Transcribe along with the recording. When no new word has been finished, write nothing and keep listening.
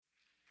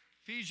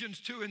Ephesians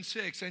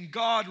 2:6, and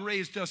God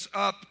raised us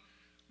up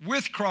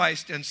with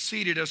Christ and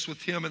seated us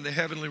with him in the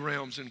heavenly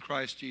realms in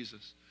Christ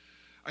Jesus.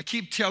 I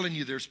keep telling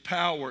you there's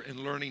power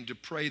in learning to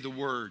pray the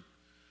word.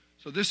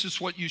 So this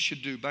is what you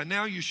should do. By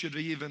now you should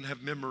even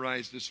have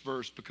memorized this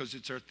verse because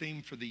it's our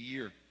theme for the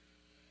year.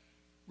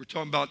 We're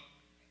talking about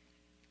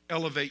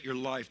elevate your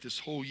life this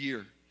whole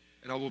year.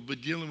 And I will be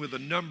dealing with a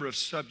number of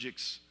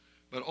subjects,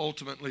 but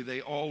ultimately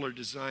they all are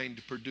designed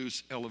to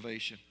produce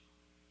elevation.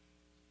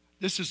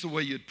 This is the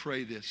way you'd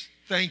pray this.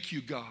 Thank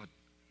you, God,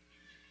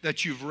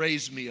 that you've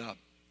raised me up.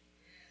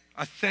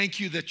 I thank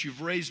you that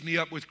you've raised me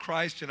up with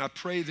Christ, and I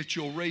pray that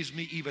you'll raise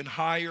me even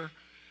higher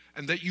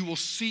and that you will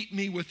seat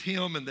me with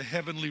him in the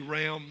heavenly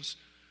realms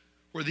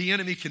where the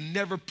enemy can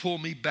never pull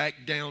me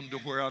back down to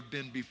where I've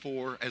been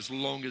before as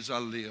long as I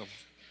live.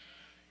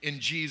 In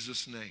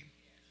Jesus' name.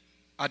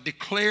 I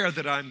declare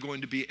that I'm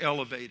going to be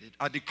elevated.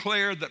 I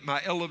declare that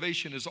my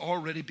elevation has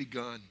already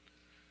begun.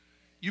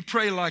 You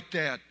pray like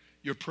that,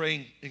 you're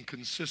praying in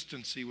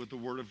consistency with the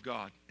Word of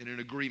God and in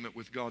agreement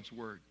with God's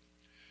Word.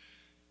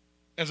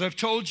 As I've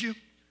told you,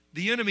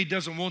 the enemy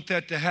doesn't want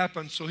that to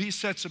happen, so he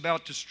sets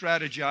about to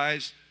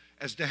strategize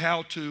as to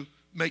how to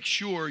make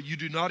sure you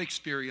do not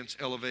experience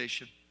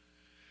elevation,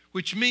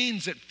 which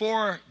means that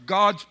for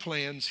God's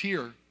plans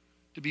here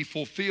to be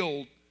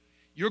fulfilled,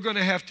 you're going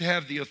to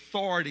have the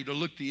authority to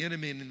look the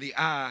enemy in the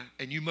eye,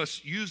 and you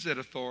must use that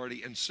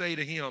authority and say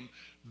to him,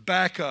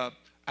 back up,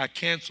 I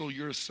cancel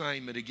your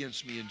assignment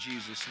against me in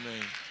Jesus'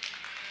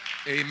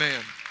 name.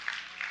 Amen.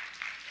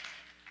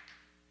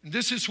 And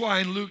this is why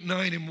in Luke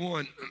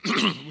 9:1,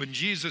 when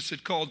Jesus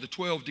had called the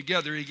 12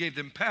 together, he gave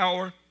them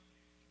power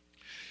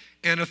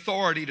and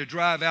authority to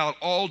drive out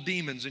all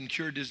demons and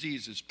cure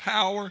diseases.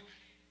 Power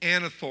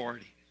and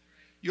authority.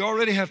 You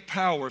already have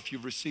power if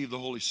you've received the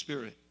Holy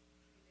Spirit.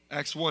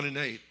 Acts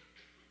 1:8.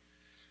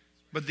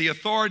 But the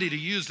authority to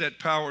use that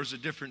power is a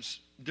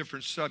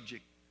different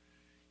subject.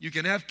 You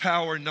can have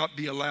power and not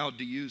be allowed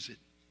to use it.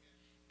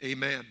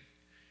 Amen.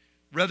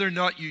 Whether or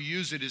not you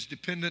use it is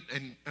dependent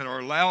and are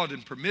allowed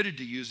and permitted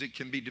to use it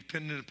can be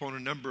dependent upon a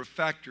number of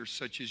factors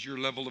such as your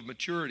level of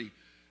maturity.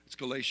 It's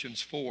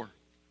Galatians 4.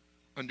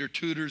 Under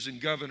tutors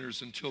and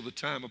governors until the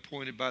time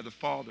appointed by the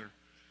Father,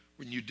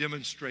 when you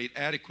demonstrate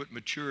adequate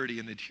maturity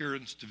and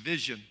adherence to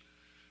vision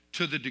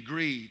to the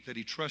degree that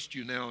he trusts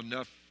you now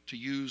enough to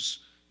use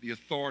the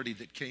authority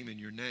that came in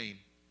your name.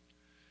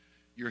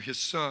 You're his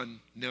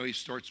son. Now he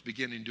starts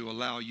beginning to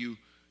allow you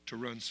to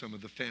run some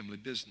of the family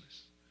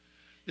business.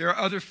 There are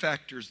other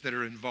factors that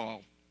are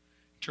involved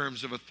in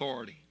terms of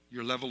authority.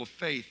 Your level of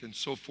faith and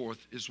so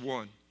forth is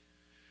one.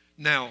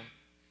 Now,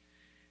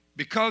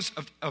 because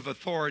of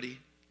authority,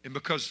 and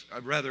because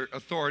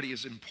authority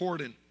is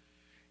important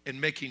in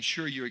making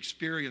sure you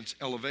experience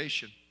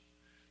elevation,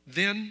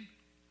 then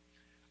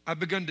I've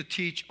begun to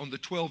teach on the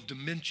 12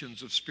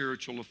 dimensions of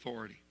spiritual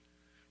authority.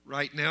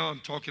 Right now,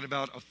 I'm talking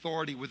about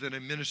authority within a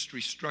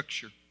ministry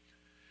structure.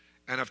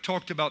 And I've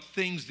talked about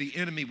things the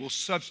enemy will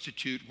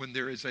substitute when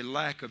there is a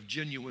lack of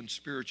genuine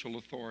spiritual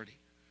authority.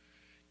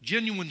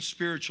 Genuine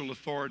spiritual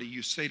authority,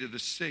 you say to the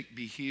sick,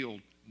 be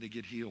healed, and they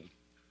get healed.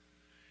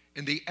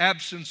 In the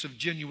absence of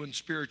genuine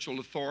spiritual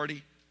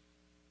authority,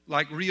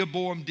 like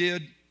Rehoboam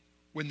did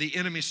when the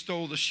enemy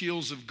stole the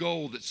shields of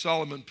gold that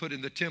Solomon put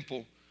in the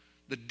temple,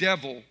 the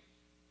devil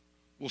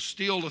will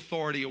steal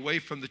authority away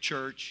from the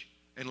church,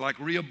 and like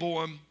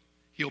Rehoboam,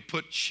 he'll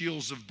put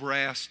shields of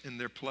brass in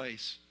their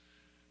place.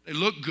 They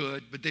look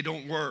good, but they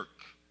don't work.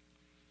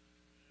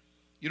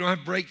 You don't have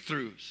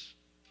breakthroughs.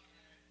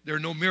 There are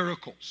no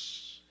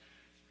miracles,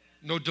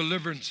 no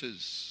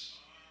deliverances,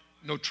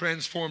 no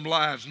transformed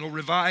lives, no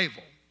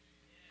revival.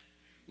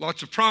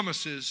 Lots of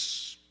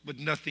promises, but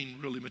nothing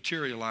really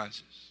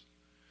materializes.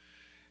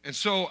 And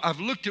so I've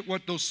looked at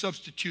what those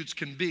substitutes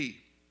can be.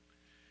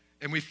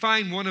 And we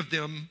find one of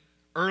them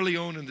early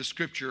on in the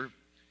scripture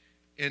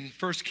in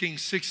 1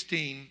 Kings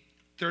 16,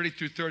 30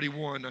 through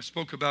 31. I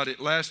spoke about it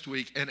last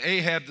week. And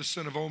Ahab, the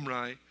son of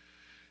Omri,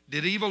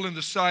 did evil in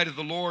the sight of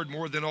the Lord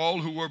more than all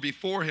who were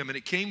before him. And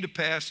it came to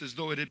pass, as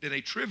though it had been a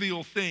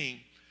trivial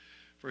thing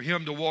for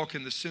him to walk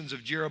in the sins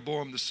of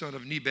Jeroboam, the son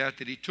of Nebat,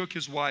 that he took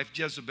his wife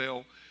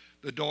Jezebel,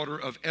 the daughter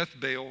of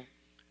Ethbaal,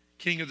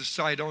 king of the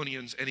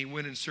Sidonians, and he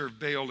went and served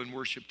Baal and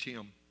worshiped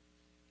him.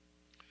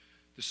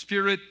 The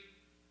spirit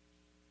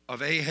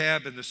of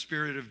Ahab and the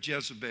spirit of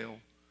Jezebel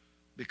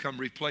become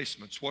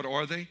replacements. What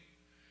are they?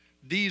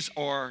 These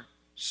are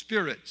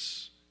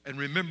spirits. And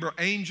remember,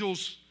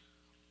 angels,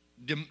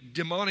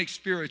 demonic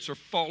spirits are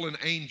fallen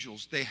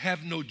angels. They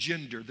have no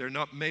gender. They're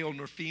not male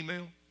nor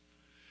female.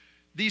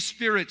 These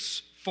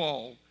spirits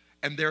fall,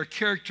 and there are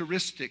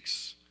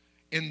characteristics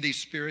in these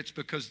spirits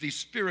because these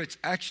spirits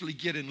actually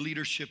get in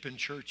leadership in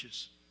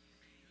churches.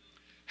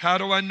 How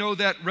do I know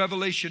that?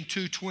 Revelation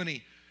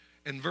 2:20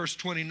 and verse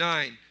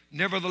 29.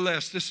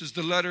 Nevertheless, this is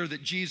the letter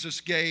that Jesus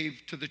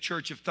gave to the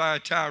church of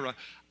Thyatira.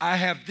 I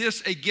have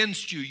this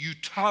against you. You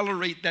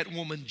tolerate that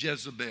woman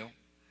Jezebel,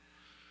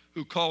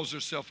 who calls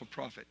herself a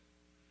prophet.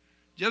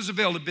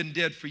 Jezebel had been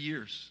dead for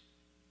years,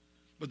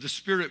 but the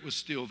spirit was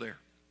still there.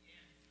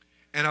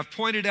 And I've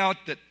pointed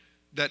out that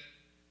that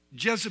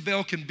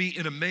Jezebel can be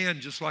in a man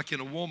just like in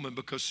a woman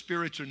because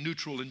spirits are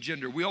neutral in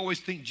gender. We always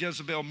think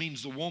Jezebel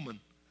means the woman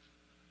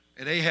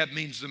and Ahab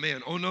means the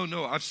man. Oh,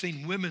 no. I've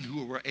seen women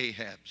who were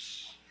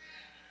Ahabs.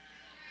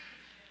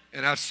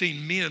 And I've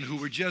seen men who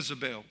were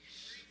Jezebels.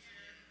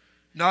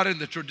 Not in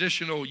the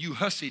traditional you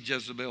hussy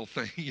Jezebel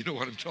thing. You know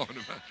what I'm talking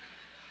about.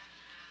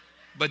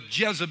 But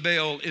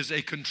Jezebel is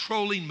a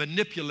controlling,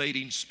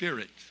 manipulating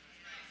spirit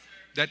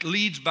that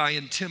leads by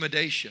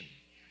intimidation.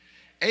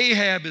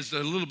 Ahab is a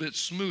little bit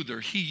smoother.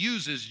 He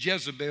uses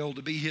Jezebel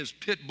to be his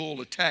pit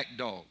bull attack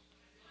dog.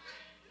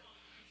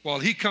 While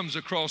he comes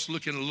across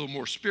looking a little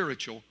more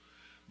spiritual,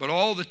 but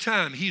all the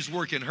time he's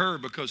working her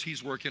because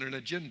he's working an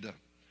agenda.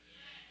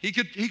 He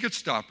could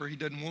stop her. He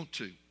doesn't want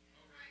to.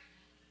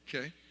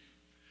 Okay?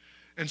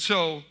 And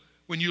so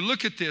when you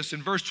look at this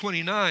in verse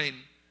 29,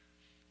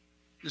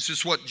 this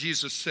is what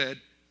Jesus said.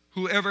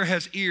 Whoever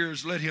has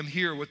ears, let him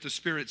hear what the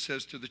Spirit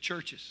says to the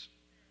churches.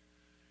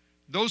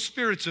 Those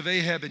spirits of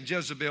Ahab and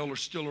Jezebel are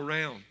still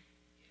around.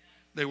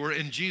 They were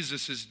in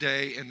Jesus'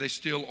 day and they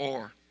still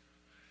are.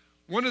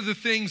 One of the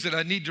things that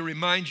I need to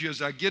remind you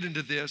as I get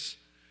into this,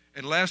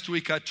 and last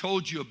week I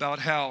told you about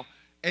how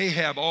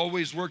Ahab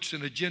always works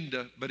an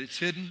agenda, but it's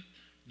hidden.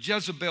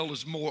 Jezebel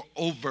is more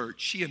overt.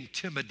 She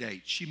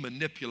intimidates. She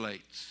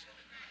manipulates.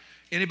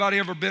 Anybody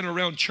ever been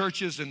around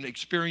churches and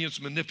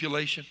experienced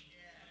manipulation?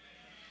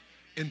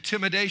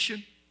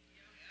 Intimidation?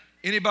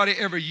 Anybody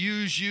ever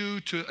use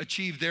you to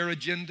achieve their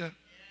agenda?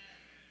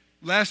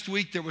 Last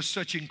week there was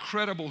such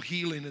incredible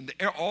healing in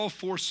all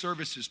 4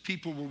 services.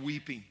 People were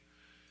weeping.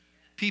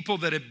 People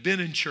that have been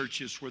in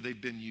churches where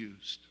they've been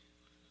used.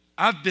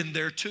 I've been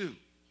there too.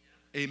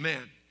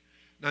 Amen.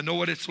 And I know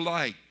what it's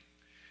like.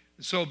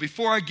 And so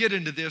before I get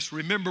into this,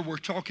 remember we're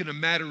talking a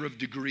matter of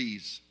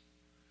degrees.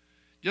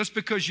 Just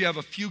because you have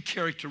a few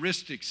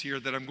characteristics here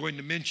that I'm going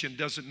to mention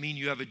doesn't mean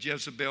you have a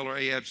Jezebel or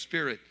Ahab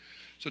spirit.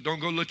 So don't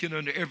go looking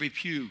under every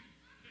pew,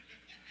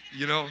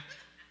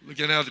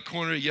 looking out of the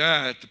corner of your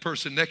eye at the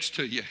person next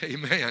to you.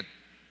 Amen.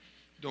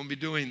 Don't be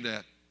doing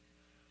that.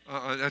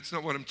 That's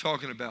not what I'm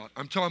talking about.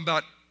 I'm talking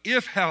about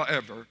if,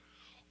 however,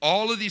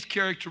 all of these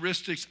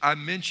characteristics I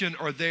mentioned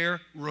are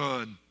there,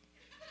 run.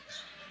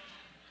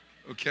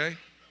 Okay?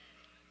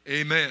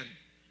 Amen.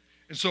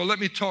 And so let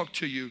me talk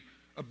to you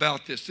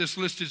about this. This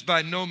list is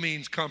by no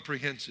means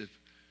comprehensive.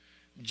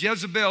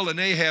 Jezebel and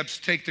Ahab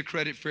take the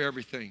credit for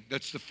everything.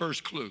 That's the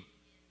first clue.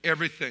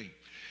 Everything.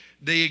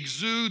 They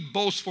exude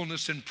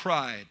boastfulness and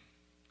pride.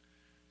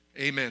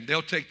 Amen.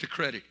 They'll take the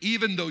credit.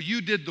 Even though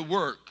you did the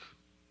work,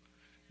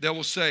 they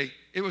will say,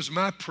 it was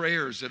my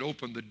prayers that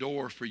opened the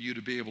door for you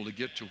to be able to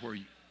get to where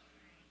you...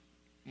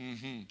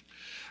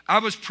 I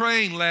was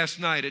praying last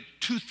night at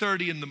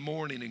 2:30 in the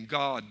morning and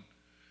God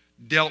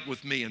dealt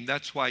with me, and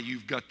that's why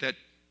you've got that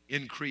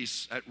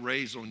increase, that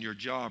raise on your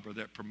job or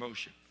that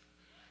promotion.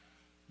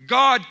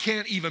 God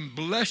can't even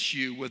bless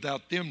you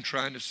without them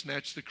trying to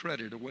snatch the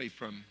credit away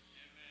from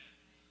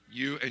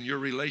you and your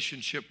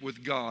relationship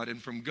with God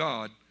and from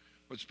God,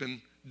 what's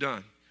been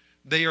done.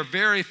 They are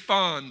very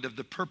fond of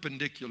the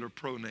perpendicular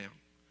pronoun.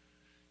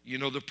 You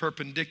know the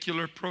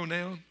perpendicular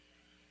pronoun?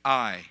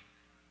 I.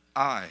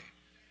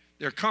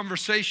 Their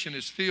conversation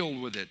is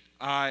filled with it.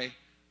 I.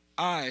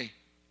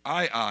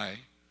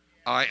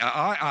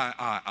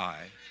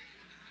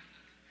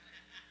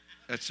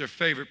 That's their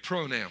favorite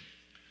pronoun.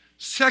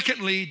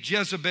 Secondly,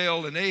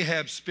 Jezebel and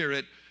Ahab's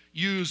spirit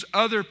use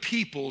other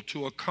people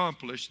to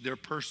accomplish their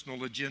personal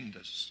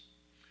agendas.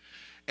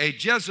 A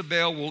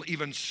Jezebel will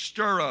even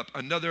stir up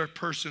another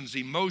person's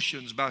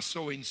emotions by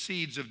sowing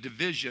seeds of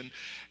division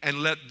and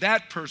let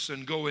that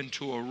person go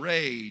into a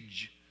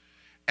rage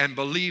and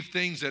believe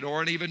things that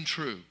aren't even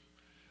true.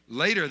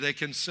 Later they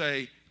can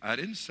say, I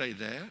didn't say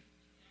that.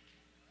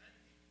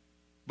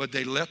 But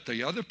they let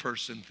the other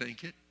person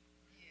think it.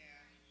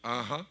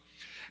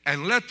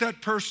 And let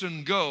that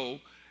person go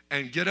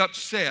and get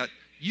upset.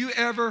 You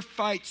ever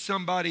fight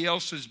somebody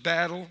else's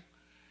battle,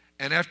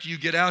 and after you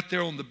get out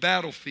there on the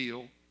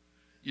battlefield,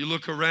 you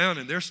look around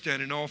and they're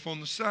standing off on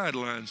the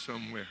sideline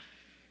somewhere,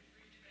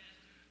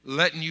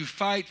 letting you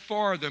fight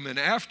for them, and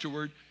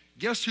afterward,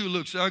 guess who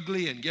looks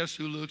ugly and guess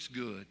who looks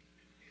good?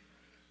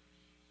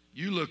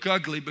 You look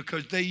ugly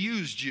because they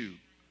used you.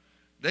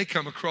 They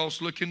come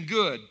across looking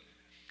good.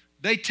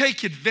 They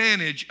take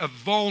advantage of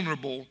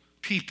vulnerable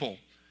people.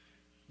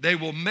 They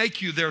will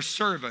make you their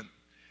servant,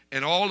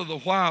 and all of the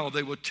while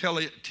they will tell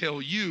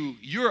you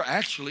you're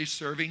actually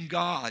serving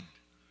God.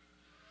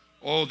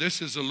 Oh,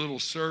 this is a little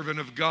servant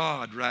of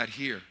God right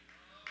here.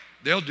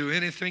 They'll do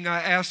anything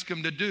I ask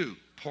them to do.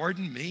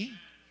 Pardon me?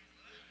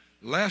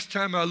 Last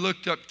time I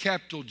looked up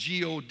capital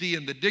G-O-D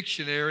in the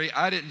dictionary,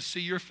 I didn't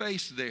see your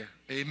face there.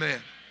 Amen.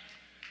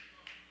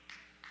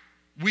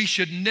 We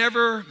should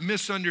never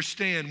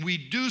misunderstand. We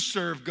do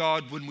serve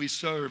God when we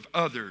serve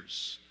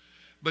others.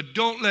 But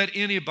don't let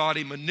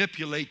anybody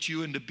manipulate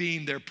you into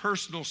being their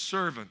personal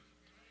servant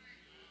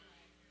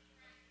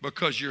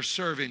because you're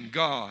serving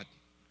God.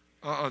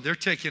 They're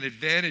taking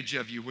advantage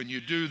of you when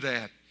you do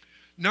that.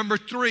 Number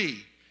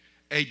 3,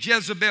 A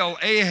Jezebel,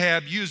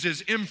 Ahab,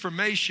 uses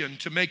information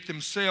to make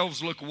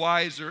themselves look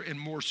wiser and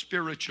more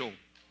spiritual.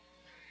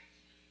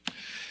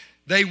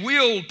 They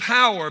wield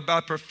power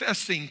by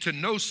professing to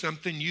know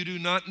something you do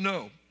not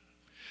know.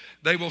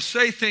 They will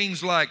say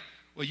things like,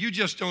 well, you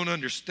just don't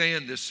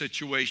understand this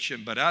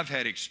situation, but I've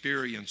had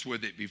experience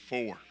with it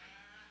before.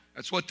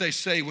 That's what they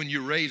say when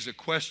you raise a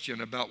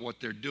question about what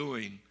they're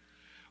doing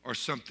or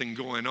something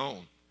going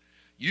on.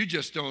 You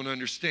just don't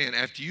understand.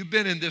 After you've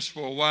been in this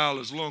for a while,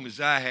 as long as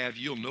I have,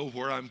 you'll know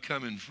where I'm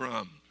coming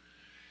from.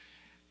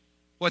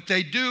 What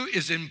they do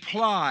is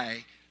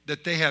imply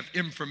that they have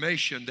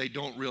information they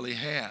don't really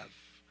have.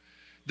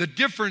 The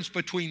difference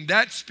between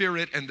that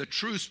spirit and the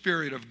true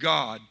Spirit of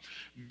God,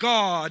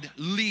 God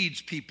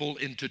leads people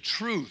into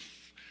truth.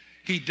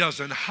 He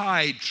doesn't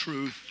hide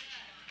truth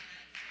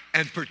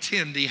and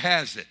pretend he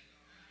has it.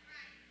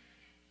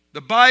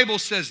 The Bible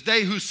says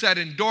they who sat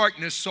in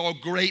darkness saw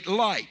great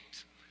light.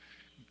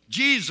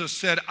 Jesus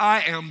said,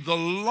 I am the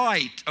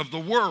light of the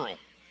world.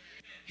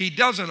 He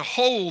doesn't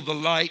hold the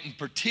light and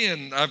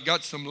pretend I've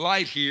got some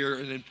light here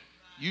and then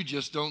you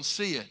just don't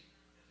see it.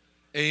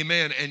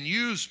 Amen. And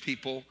use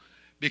people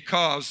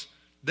because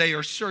they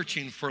are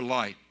searching for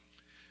light.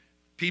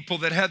 People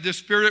that have this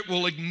spirit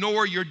will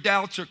ignore your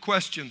doubts or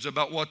questions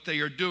about what they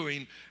are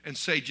doing and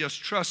say,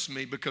 just trust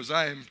me because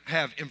I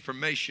have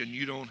information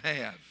you don't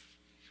have.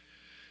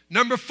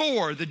 Number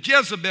 4, the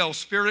Jezebel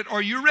spirit.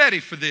 Are you ready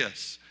for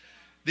this?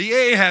 The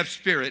Ahab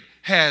spirit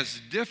has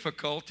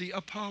difficulty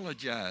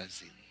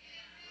apologizing.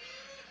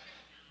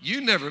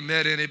 You never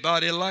met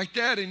anybody like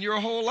that in your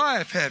whole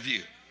life, have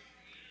you?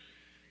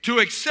 To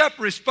accept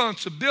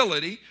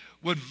responsibility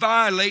would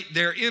violate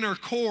their inner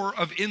core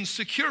of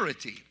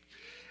insecurity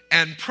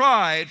and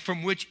pride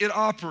from which it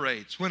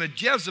operates. When a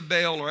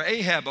Jezebel or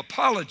Ahab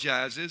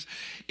apologizes,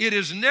 it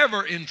is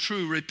never in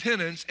true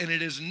repentance and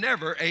it is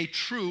never a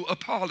true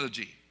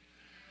apology.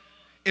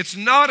 It's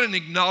not an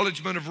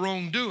acknowledgement of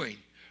wrongdoing.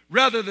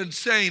 Rather than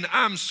saying,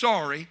 I'm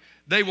sorry,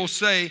 they will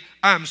say,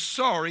 I'm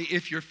sorry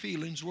if your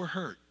feelings were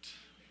hurt.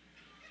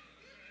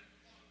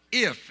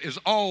 If is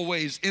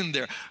always in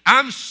there.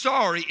 I'm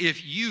sorry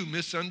if you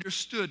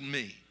misunderstood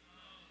me.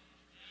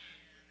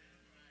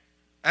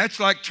 That's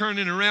like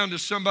turning around to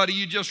somebody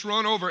you just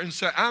run over and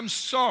say, I'm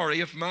sorry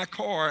if my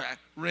car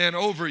ran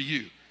over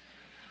you.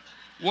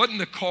 Wasn't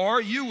the car,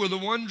 you were the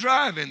one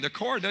driving. The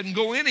car doesn't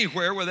go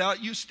anywhere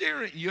without you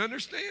steering. You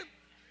understand?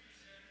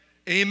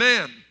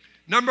 Amen.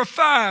 Number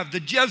 5, the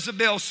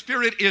Jezebel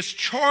spirit is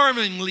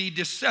charmingly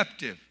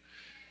deceptive.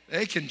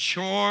 They can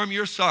charm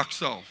your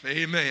socks off.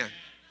 Amen.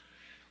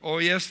 Oh,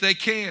 yes, they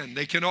can.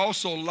 They can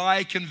also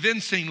lie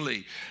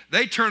convincingly.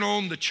 They turn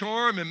on the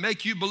charm and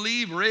make you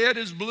believe red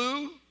is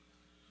blue,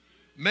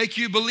 make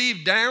you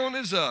believe down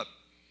is up,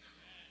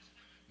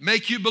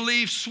 make you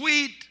believe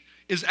sweet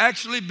is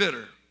actually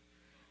bitter,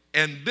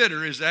 and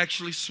bitter is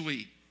actually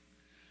sweet.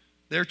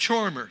 They're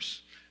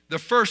charmers. The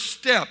first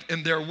step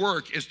in their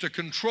work is to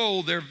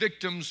control their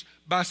victims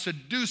by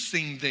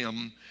seducing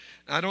them.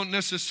 I don't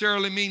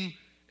necessarily mean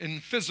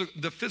in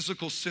the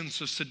physical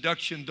sense of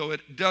seduction, though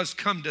it does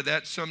come to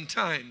that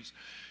sometimes.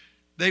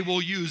 They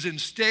will use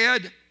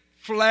instead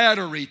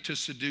flattery to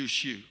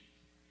seduce you.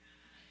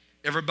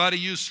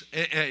 Everybody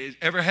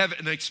ever have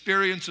an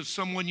experience of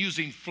someone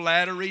using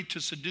flattery to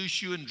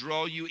seduce you and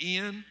draw you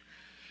in?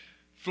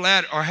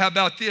 Or how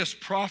about this?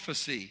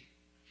 Prophecy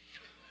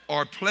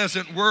or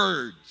pleasant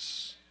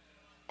words.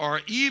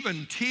 Or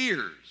even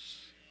tears.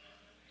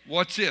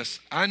 What's this?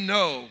 I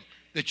know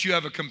that you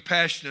have a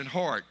compassionate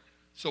heart.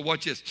 So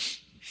watch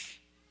this.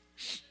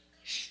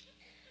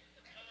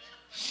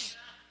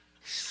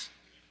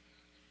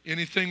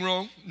 Anything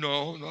wrong?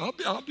 No,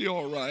 I'll be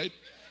all right.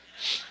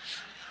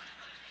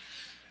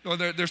 No,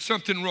 there's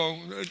something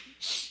wrong.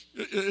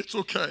 It's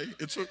okay.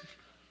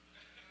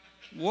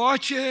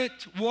 Watch it,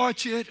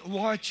 watch it,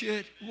 watch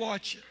it,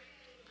 watch it.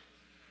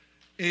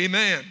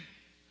 Amen.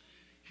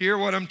 Hear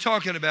what I'm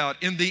talking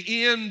about. In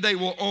the end, they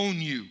will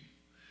own you.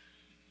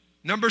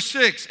 Number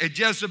 6, a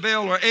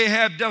Jezebel or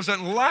Ahab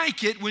doesn't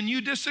like it when you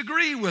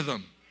disagree with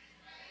them.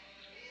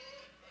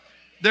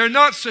 They're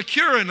not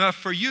secure enough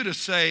for you to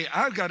say,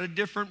 I've got a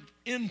different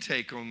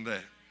intake on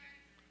that,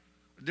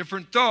 a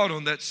different thought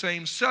on that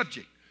same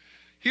subject.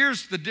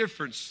 Here's the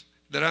difference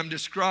that I'm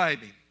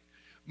describing.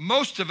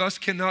 Most of us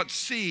cannot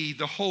see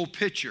the whole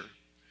picture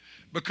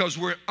because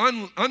we're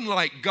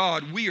unlike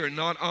God, we are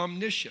not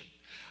omniscient.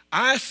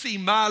 I see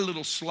my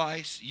little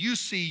slice, you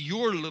see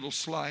your little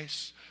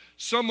slice,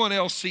 someone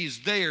else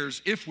sees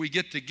theirs. If we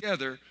get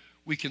together,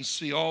 we can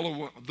see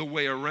all the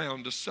way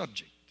around the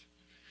subject.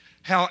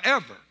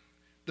 However,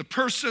 the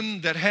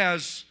person that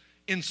has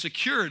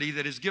insecurity,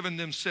 that has given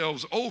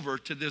themselves over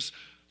to this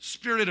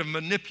spirit of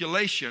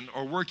manipulation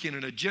or working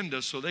an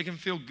agenda so they can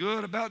feel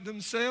good about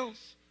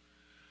themselves,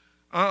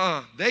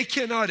 they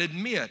cannot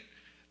admit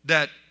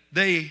that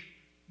they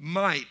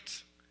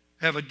might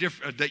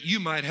that you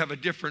might have a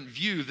different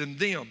view than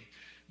them.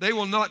 They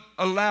will not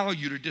allow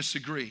you to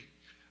disagree.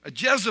 A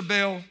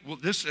Jezebel,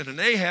 and an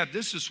Ahab,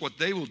 this is what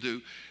they will do.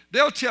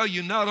 They'll tell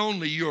you not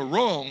only you're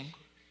wrong,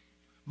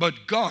 but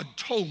God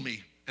told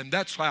me, and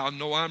that's how I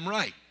know I'm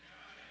right.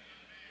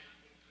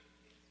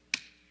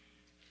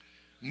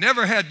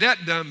 Never had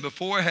that done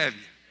before, have you?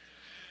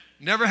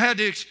 Never had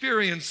to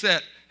experience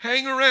that.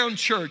 Hang around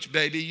church,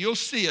 baby. You'll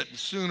see it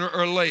sooner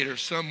or later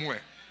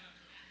somewhere.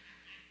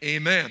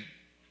 Amen.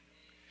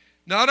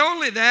 Not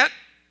only that,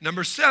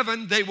 number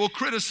 7, they will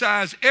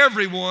criticize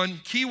everyone,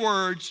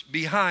 keywords,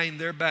 behind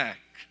their back.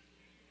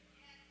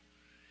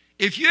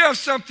 If you have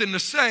something to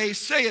say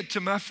it to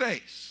my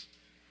face.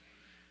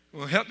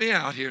 Well, help me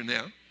out here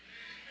now.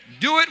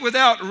 Do it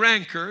without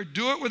rancor.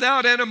 Do it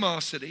without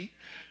animosity.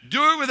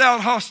 Do it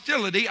without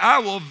hostility. I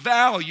will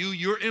value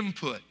your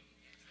input.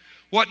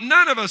 What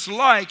none of us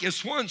like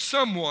is when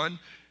someone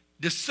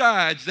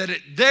decides that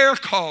their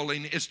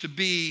calling is to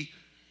be,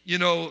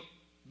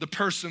 the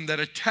person that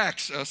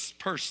attacks us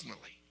personally.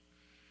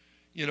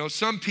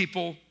 Some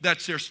people,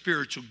 that's their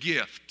spiritual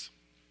gift,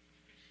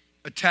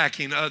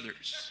 attacking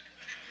others.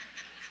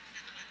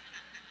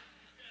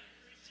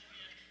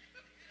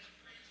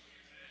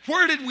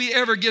 Where did we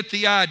ever get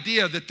the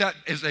idea that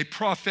is a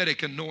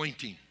prophetic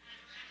anointing?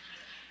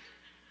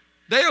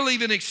 They'll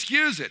even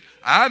excuse it.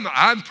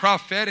 I'm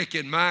prophetic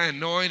in my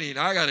anointing.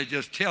 I got to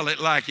just tell it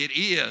like it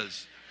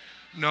is.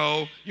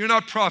 No, you're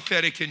not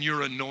prophetic in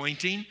your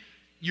anointing.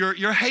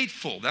 You're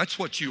hateful. That's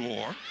what you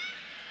are.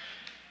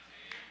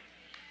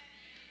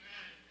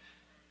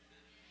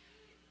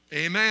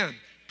 Amen.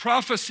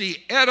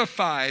 Prophecy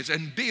edifies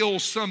and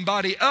builds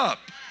somebody up.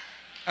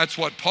 That's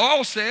what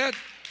Paul said.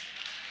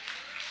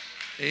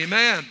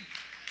 Amen.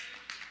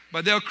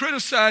 But they'll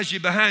criticize you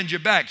behind your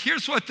back.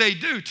 Here's what they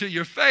do to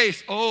your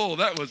face. Oh,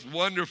 that was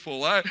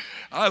wonderful.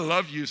 I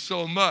love you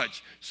so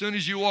much. As soon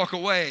as you walk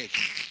away,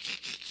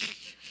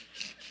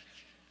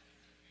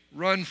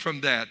 run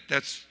from that.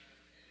 That's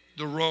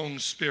the wrong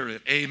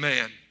spirit.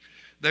 Amen.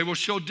 They will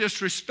show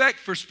disrespect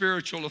for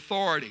spiritual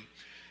authority,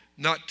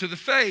 not to the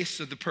face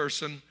of the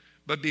person,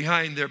 but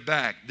behind their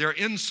back. Their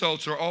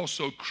insults are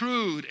also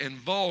crude and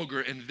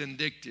vulgar and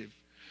vindictive.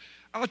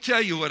 I'll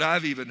tell you what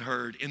I've even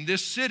heard. In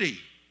this city,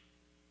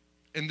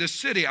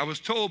 I was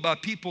told by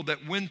people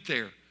that went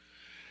there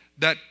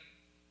that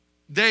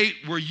they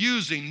were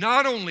using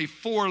not only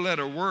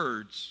 4-letter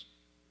words,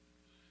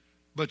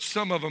 but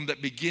some of them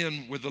that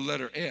begin with the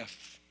letter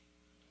F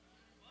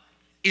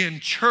in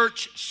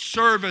church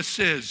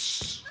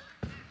services.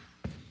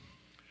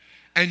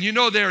 And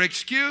their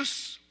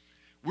excuse?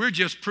 We're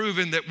just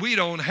proving that we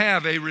don't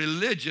have a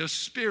religious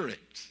spirit.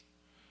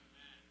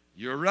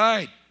 You're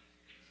right.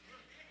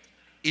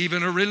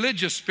 Even a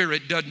religious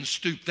spirit doesn't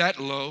stoop that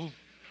low.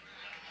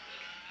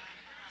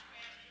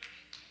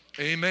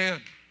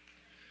 Amen.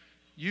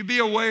 You be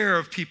aware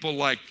of people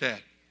like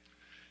that.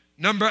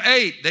 Number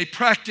 8, they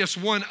practice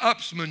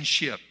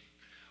one-upsmanship.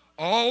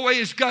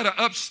 Always got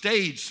to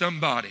upstage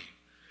somebody.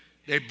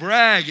 They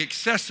brag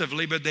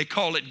excessively, but they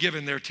call it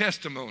giving their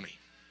testimony.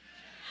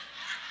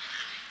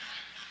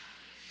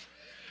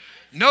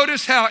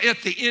 Notice how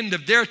at the end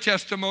of their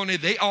testimony,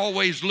 they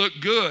always look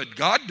good.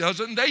 God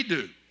doesn't, they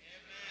do.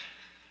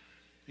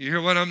 You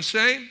hear what I'm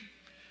saying?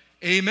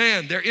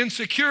 Amen. Their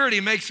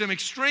insecurity makes them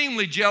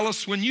extremely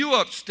jealous when you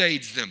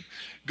upstage them.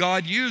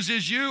 God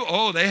uses you.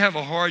 Oh, they have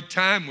a hard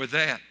time with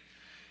that.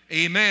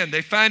 Amen.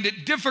 They find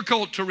it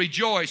difficult to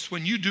rejoice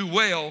when you do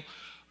well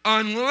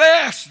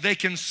unless they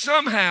can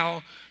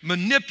somehow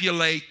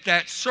manipulate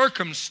that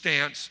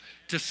circumstance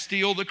to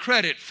steal the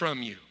credit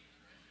from you.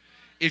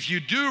 If you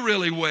do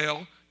really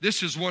well,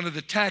 this is one of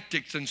the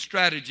tactics and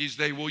strategies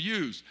they will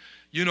use.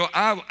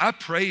 I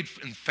prayed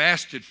and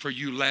fasted for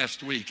you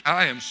last week.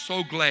 I am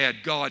so glad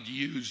God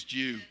used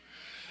you.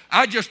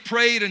 I just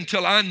prayed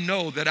until I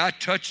know that I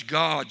touched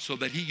God so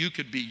that you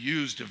could be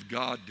used of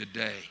God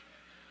today.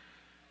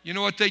 You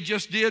know what they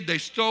just did? They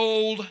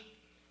stole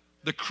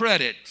the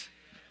credit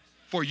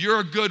for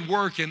your good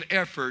work and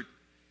effort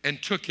and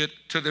took it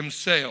to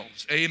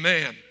themselves.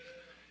 Amen.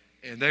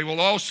 And they will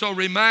also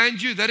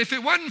remind you that if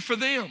it wasn't for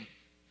them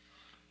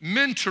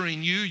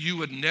mentoring you, you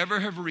would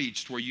never have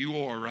reached where you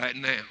are right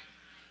now.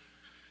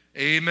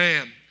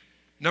 Amen.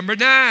 Number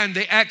 9,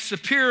 they act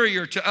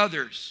superior to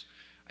others.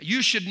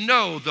 You should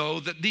know, though,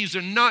 that these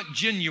are not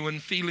genuine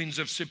feelings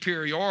of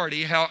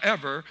superiority,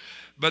 however,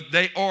 but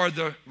they are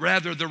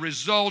rather the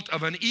result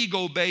of an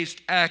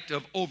ego-based act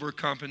of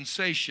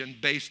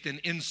overcompensation based in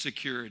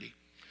insecurity.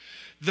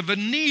 The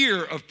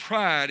veneer of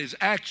pride is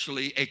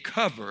actually a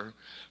cover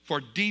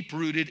for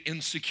deep-rooted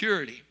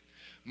insecurity.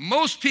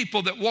 Most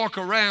people that walk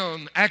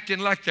around acting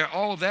like they're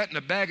all that in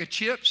a bag of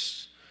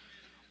chips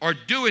are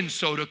doing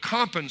so to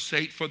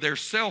compensate for their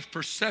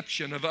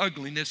self-perception of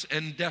ugliness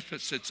and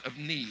deficits of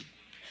need.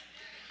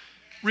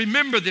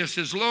 Remember this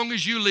as long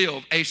as you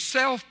live. A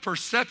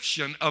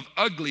self-perception of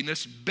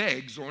ugliness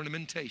begs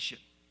ornamentation.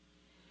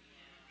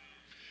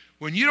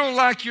 When you don't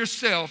like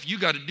yourself, you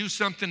got to do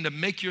something to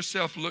make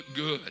yourself look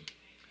good.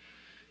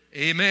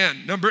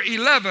 Amen. Number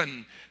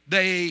 10,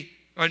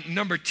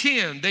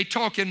 they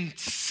talk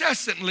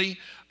incessantly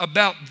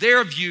about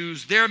their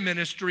views, their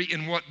ministry,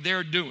 and what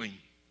they're doing.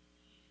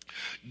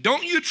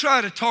 Don't you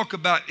try to talk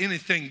about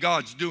anything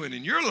God's doing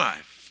in your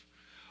life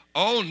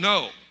Oh,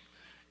 no.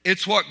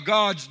 It's what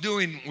God's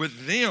doing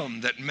with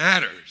them that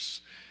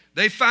matters.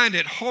 They find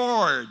it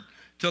hard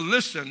to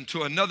listen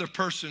to another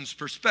person's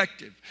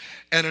perspective.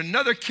 And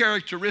another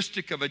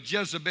characteristic of a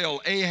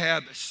Jezebel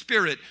Ahab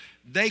spirit,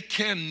 they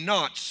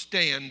cannot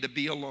stand to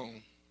be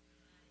alone.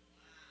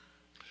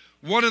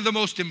 One of the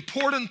most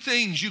important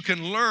things you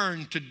can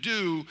learn to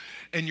do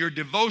in your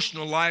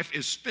devotional life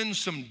is spend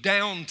some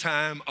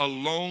downtime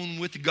alone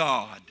with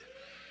God.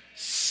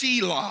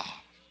 Selah,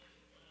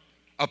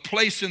 a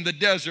place in the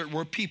desert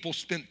where people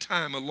spent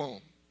time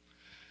alone.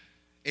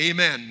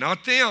 Amen.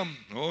 Not them.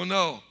 Oh,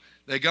 no.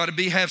 They got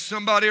to have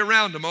somebody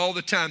around them all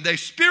the time. They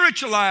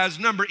spiritualize,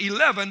 number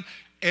 11,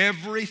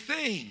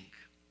 everything.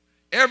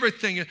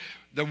 Everything.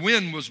 The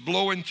wind was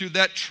blowing through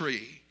that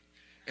tree,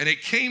 and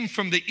it came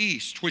from the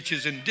east, which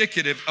is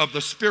indicative of the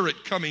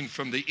Spirit coming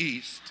from the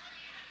east.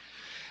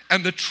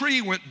 And the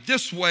tree went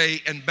this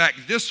way and back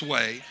this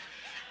way,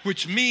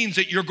 which means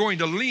that you're going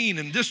to lean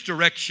in this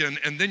direction,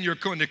 and then you're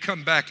going to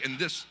come back in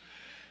this.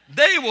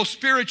 They will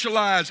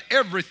spiritualize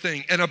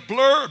everything, and a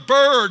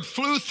bird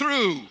flew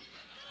through.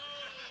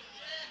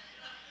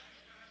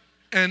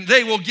 And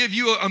they will give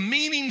you a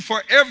meaning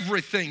for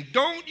everything.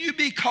 Don't you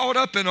be caught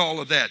up in all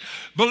of that.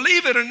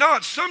 Believe it or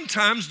not,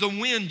 sometimes the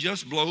wind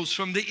just blows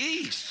from the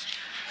east.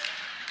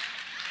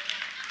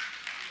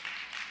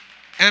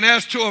 And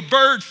as to a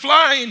bird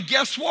flying,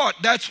 guess what?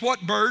 That's what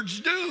birds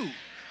do.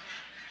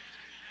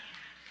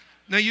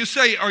 Now you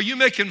say, are you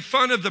making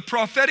fun of the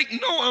prophetic?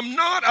 No, I'm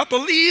not. I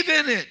believe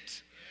in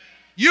it.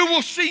 You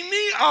will see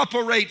me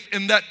operate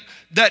in that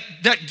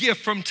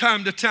gift from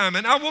time to time,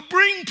 and I will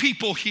bring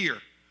people here.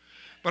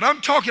 But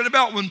I'm talking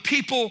about when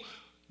people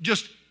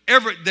just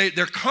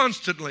they're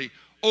constantly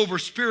over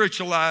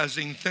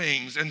spiritualizing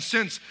things. And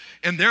since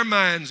in their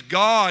minds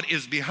God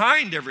is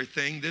behind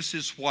everything, this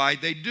is why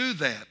they do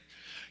that.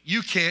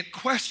 You can't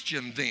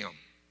question them,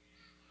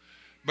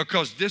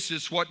 because this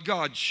is what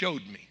God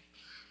showed me.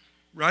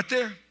 Right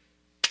there.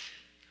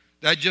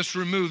 That just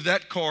removed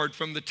that card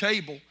from the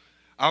table.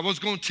 I was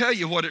going to tell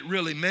you what it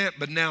really meant,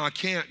 but now I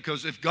can't,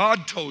 because if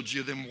God told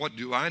you, then what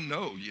do I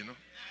know, you know?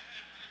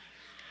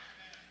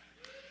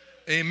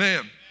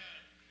 Amen.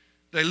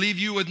 They leave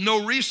you with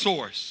no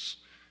resource.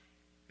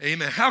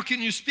 Amen. How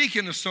can you speak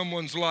into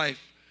someone's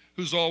life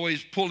who's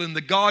always pulling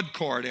the God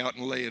card out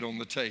and lay it on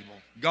the table?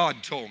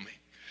 God told me.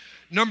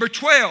 Number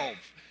 12,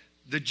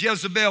 the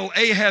Jezebel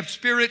Ahab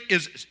spirit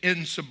is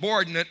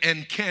insubordinate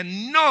and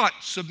cannot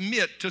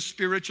submit to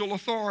spiritual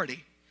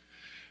authority.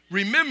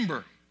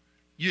 Remember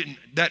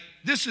that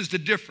this is the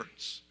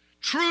difference.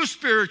 True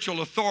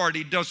spiritual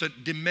authority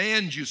doesn't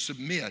demand you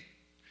submit.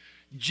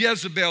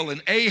 Jezebel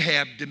and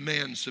Ahab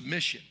demand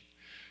submission.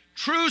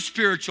 True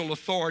spiritual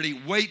authority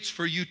waits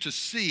for you to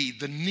see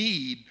the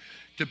need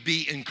to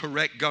be in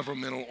correct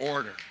governmental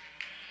order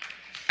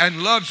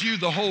and loves you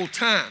the whole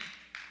time.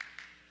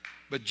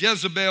 But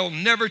Jezebel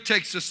never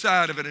takes the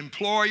side of an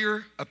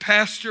employer, a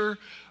pastor,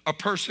 a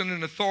person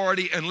in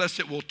authority, unless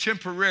it will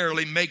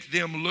temporarily make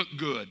them look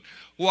good.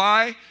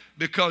 Why?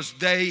 Because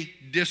they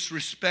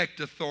disrespect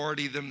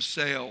authority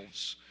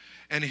themselves.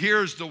 And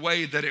here's the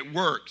way that it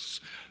works.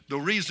 The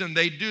reason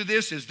they do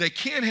this is they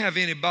can't have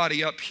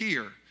anybody up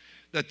here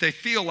that they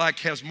feel like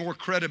has more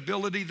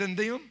credibility than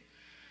them.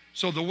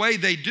 So the way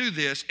they do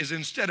this is,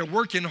 instead of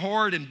working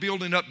hard and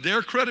building up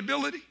their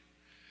credibility,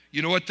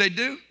 you know what they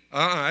do?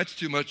 That's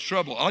too much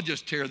trouble. I'll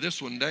just tear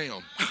this one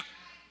down.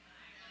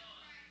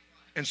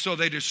 And so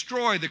they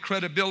destroy the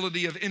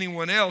credibility of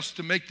anyone else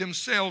to make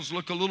themselves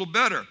look a little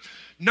better.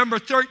 Number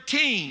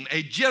 13, a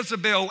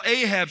Jezebel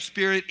Ahab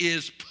spirit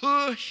is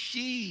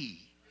pushy.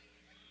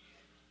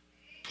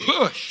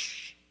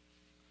 Push.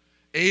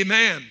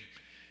 Amen.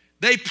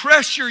 They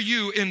pressure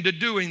you into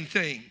doing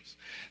things.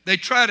 They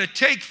try to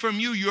take from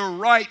you your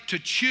right to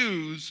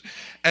choose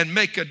and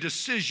make a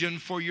decision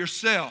for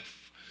yourself.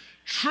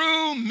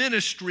 True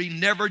ministry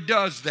never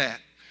does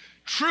that.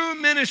 True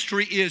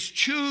ministry is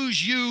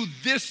choose you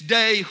this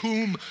day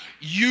whom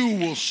you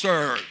will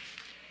serve.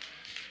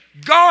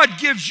 God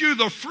gives you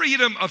the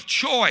freedom of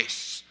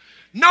choice.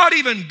 Not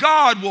even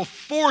God will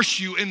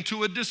force you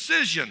into a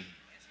decision.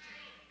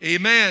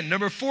 Amen.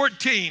 Number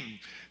 14,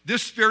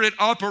 this spirit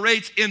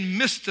operates in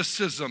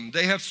mysticism.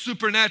 They have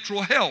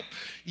supernatural help.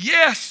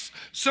 Yes,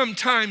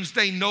 sometimes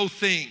they know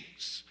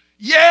things.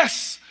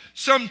 Yes,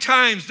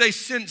 sometimes they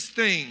sense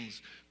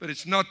things, but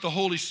it's not the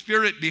Holy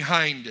Spirit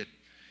behind it.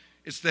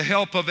 It's the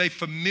help of a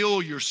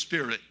familiar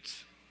spirit.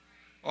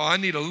 Oh, I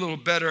need a little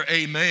better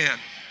amen.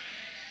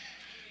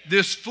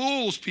 This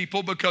fools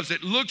people because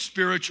it looks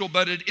spiritual,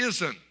 but it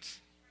isn't.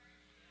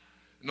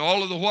 And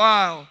all of the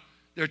while,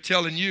 they're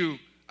telling you,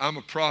 I'm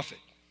a prophet.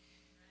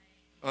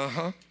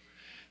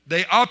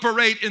 They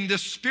operate in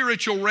this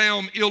spiritual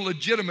realm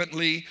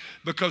illegitimately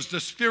because the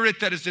spirit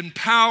that is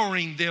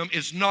empowering them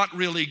is not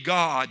really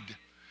God.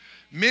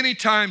 Many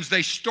times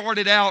they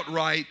started out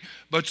right,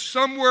 but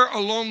somewhere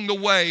along the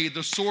way,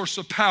 the source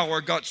of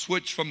power got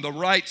switched from the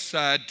right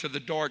side to the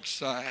dark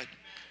side.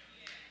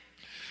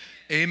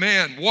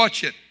 Amen.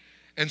 Watch it.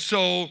 And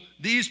so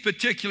these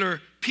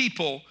particular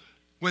people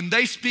when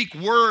they speak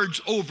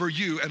words over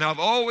you, and I've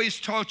always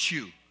taught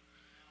you,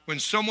 when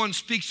someone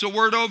speaks a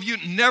word over you,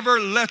 never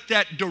let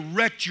that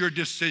direct your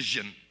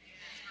decision.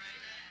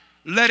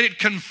 Let it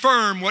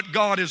confirm what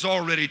God is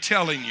already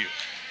telling you.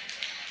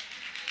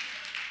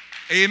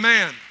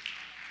 Amen.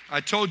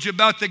 I told you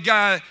about the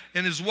guy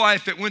and his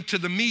wife that went to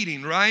the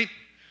meeting, right?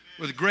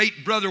 With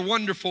great brother,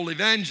 wonderful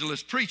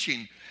evangelist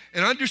preaching.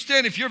 And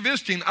understand, if you're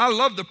visiting, I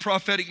love the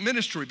prophetic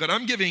ministry, but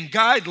I'm giving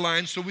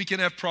guidelines so we can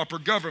have proper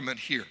government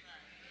here.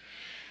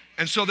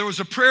 And so there was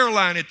a prayer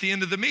line at the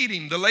end of the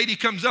meeting. The lady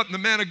comes up and the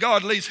man of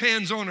God lays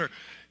hands on her,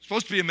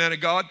 supposed to be a man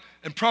of God,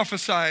 and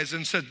prophesies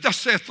and said, "Thus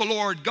saith the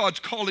Lord, God's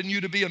calling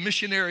you to be a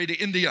missionary to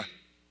India."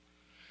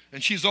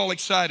 And she's all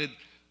excited.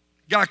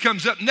 Guy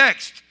comes up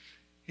next.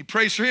 He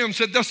prays for him and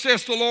said, "Thus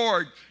saith the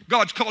Lord,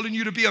 God's calling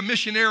you to be a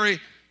missionary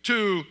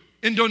to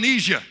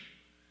Indonesia."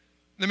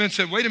 The man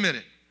said, "Wait a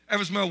minute. That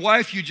was my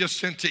wife you just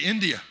sent to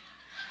India."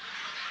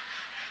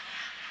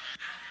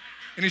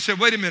 And he said,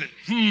 "Wait a minute.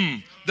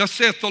 Thus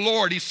saith the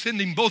Lord, he's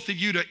sending both of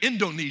you to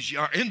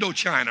Indonesia, or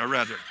Indochina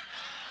rather."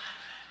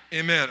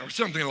 Amen. Or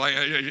something like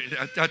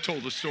that. I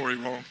told the story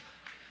wrong.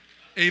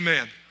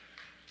 Amen.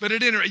 But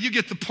you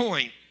get the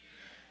point.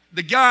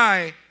 The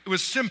guy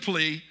was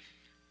simply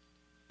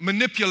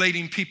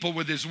manipulating people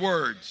with his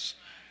words.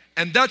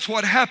 And that's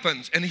what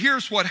happens. And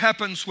here's what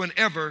happens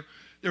whenever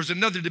there's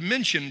another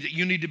dimension that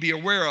you need to be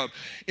aware of.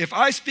 If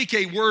I speak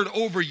a word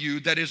over you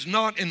that is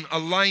not in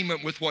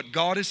alignment with what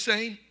God is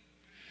saying,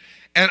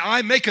 and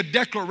I make a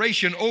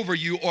declaration over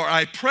you, or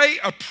I pray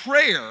a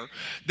prayer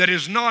that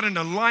is not in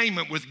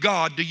alignment with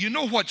God, do you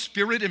know what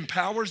spirit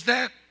empowers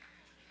that?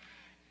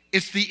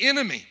 It's the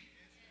enemy.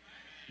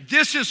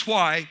 This is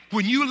why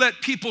when you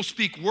let people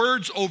speak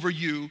words over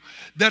you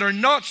that are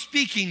not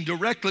speaking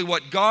directly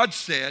what God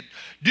said,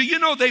 do you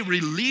know they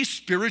release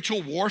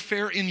spiritual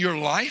warfare in your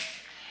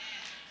life?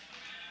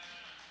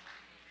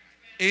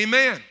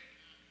 Amen.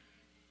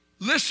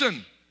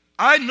 Listen,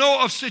 I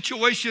know of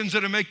situations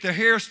that'll make the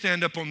hair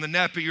stand up on the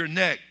nape of your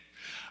neck.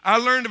 I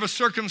learned of a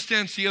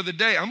circumstance the other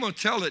day. I'm going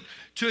to tell it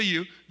to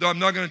you, though I'm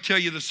not going to tell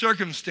you the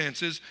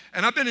circumstances.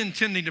 And I've been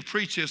intending to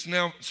preach this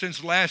now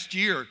since last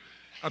year.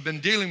 I've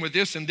been dealing with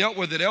this and dealt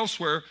with it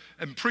elsewhere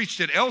and preached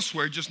it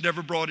elsewhere, just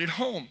never brought it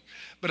home.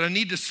 But I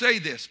need to say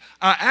this.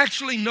 I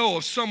actually know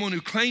of someone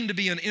who claimed to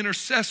be an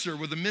intercessor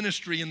with a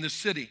ministry in this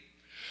city,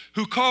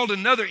 who called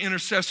another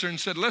intercessor and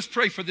said, "Let's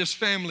pray for this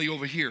family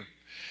over here,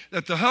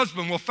 that the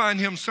husband will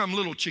find him some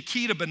little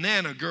Chiquita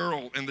banana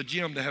girl in the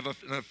gym to have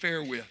an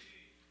affair with,"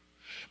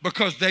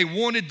 because they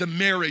wanted the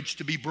marriage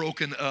to be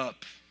broken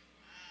up.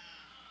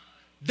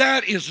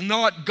 That is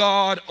not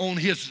God on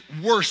his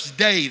worst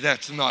day.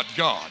 That's not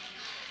God.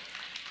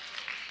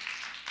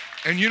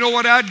 And you know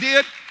what I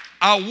did?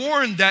 I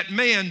warned that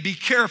man, be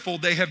careful.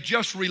 They have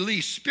just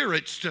released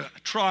spirits to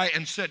try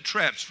and set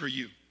traps for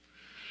you.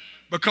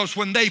 Because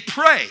when they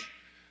pray,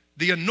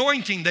 the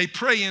anointing they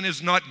pray in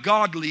is not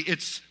godly.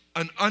 It's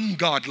an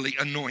ungodly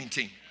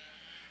anointing.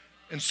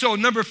 And so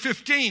number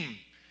 15,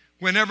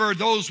 whenever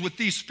those with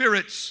these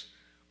spirits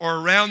are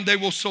around, they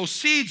will sow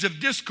seeds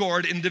of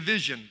discord and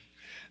division.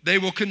 They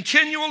will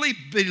continually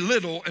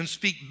belittle and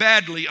speak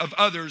badly of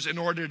others in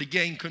order to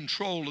gain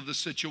control of the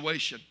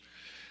situation.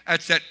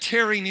 That's that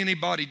tearing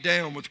anybody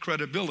down with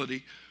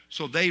credibility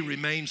so they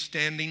remain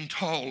standing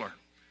taller.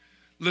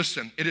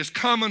 Listen, it is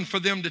common for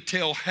them to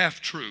tell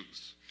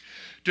half-truths,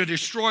 to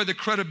destroy the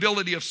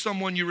credibility of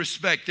someone you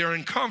respect. They're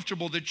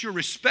uncomfortable that you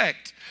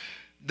respect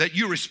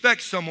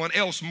someone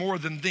else more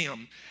than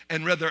them.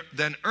 And rather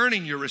than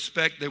earning your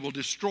respect, they will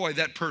destroy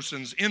that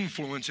person's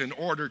influence in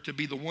order to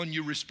be the one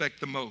you respect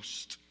the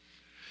most.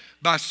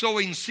 By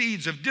sowing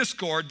seeds of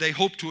discord, they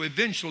hope to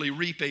eventually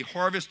reap a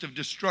harvest of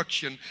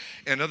destruction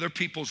and other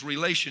people's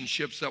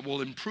relationships that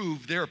will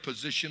improve their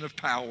position of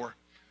power.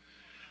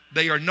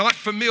 They are not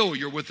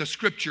familiar with the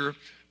scripture,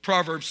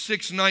 Proverbs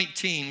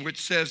 6:19, which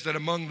says that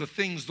among the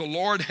things the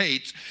Lord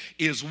hates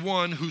is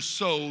one who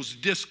sows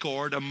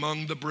discord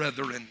among the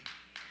brethren.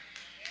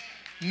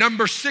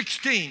 Number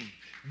 16,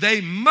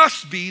 they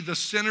must be the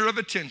center of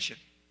attention.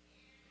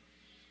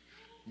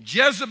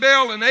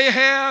 Jezebel and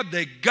Ahab,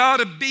 they got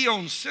to be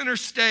on center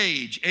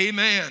stage.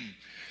 Amen.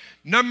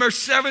 Number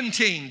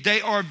 17,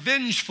 they are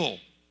vengeful.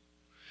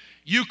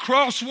 You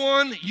cross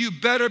one, you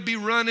better be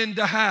running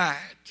to hide.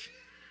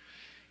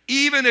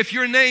 Even if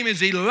your name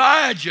is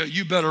Elijah,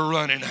 you better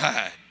run and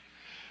hide.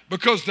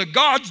 Because the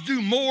gods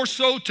do more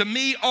so to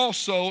me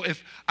also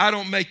if I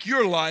don't make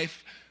your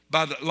life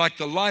like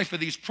the life of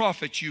these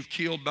prophets you've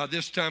killed by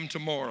this time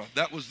tomorrow.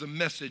 That was the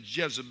message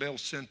Jezebel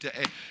sent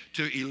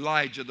to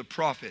Elijah the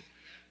prophet.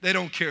 They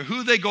don't care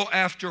who they go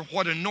after,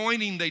 what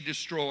anointing they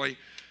destroy,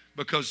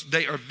 because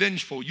they are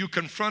vengeful. You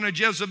confront a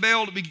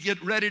Jezebel to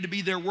get ready to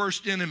be their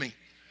worst enemy.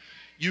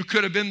 You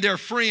could have been their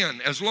friend.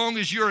 As long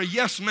as you're a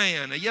yes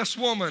man, a yes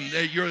woman,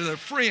 you're their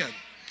friend.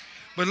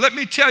 But let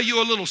me tell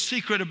you a little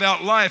secret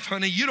about life,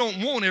 honey. You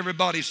don't want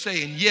everybody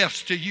saying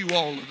yes to you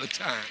all of the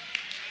time.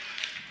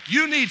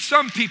 You need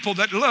some people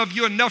that love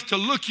you enough to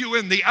look you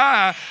in the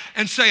eye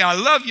and say, "I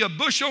love you a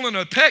bushel and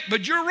a peck,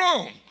 but you're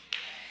wrong."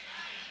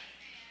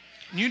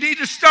 You need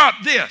to stop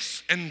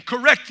this and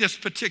correct this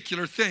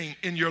particular thing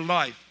in your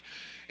life.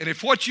 And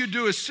if what you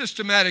do is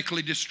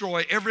systematically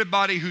destroy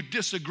everybody who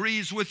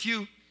disagrees with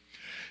you,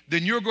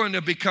 then you're going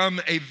to become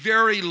a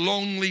very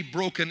lonely,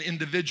 broken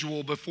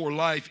individual before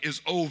life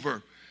is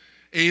over.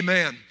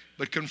 Amen.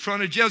 But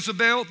confront a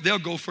Jezebel, they'll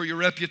go for your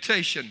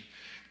reputation.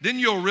 Then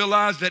you'll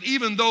realize that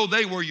even though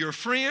they were your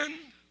friend,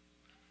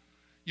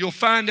 you'll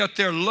find out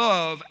their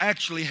love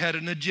actually had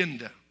an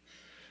agenda.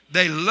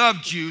 They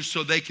loved you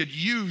so they could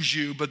use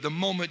you, but the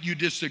moment you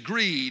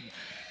disagreed,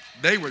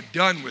 they were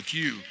done with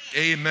you.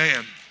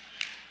 Amen.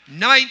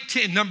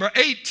 Number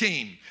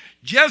 18,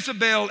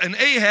 Jezebel and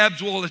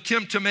Ahab will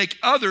attempt to make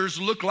others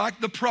look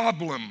like the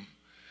problem.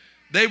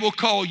 They will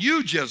call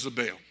you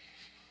Jezebel.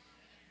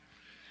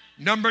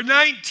 Number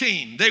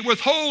 19, they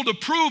withhold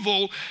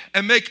approval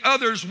and make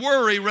others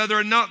worry whether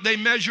or not they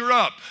measure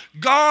up.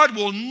 God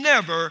will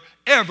never,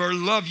 ever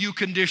love you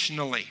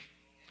conditionally.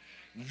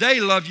 They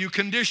love you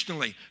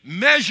conditionally.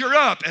 Measure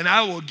up and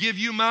I will give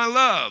you my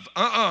love.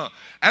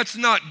 That's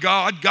not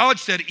God. God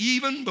said,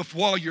 even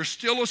while you're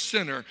still a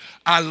sinner,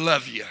 I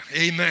love you.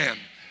 Amen.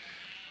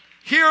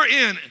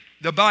 Herein,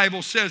 the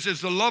Bible says,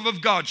 is the love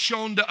of God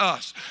shown to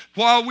us.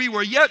 While we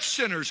were yet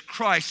sinners,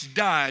 Christ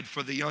died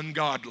for the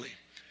ungodly.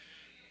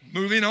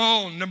 Moving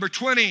on, number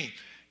 20,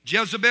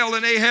 Jezebel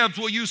and Ahab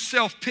will use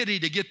self-pity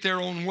to get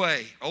their own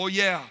way. Oh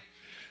yeah,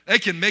 they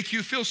can make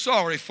you feel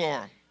sorry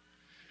for them.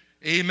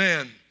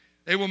 Amen.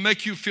 They will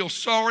make you feel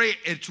sorry.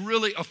 It's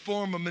really a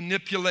form of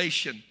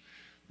manipulation.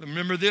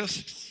 Remember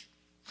this?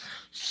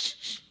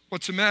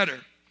 What's the matter,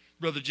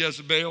 Brother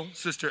Jezebel,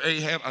 Sister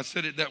Ahab? I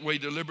said it that way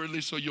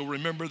deliberately so you'll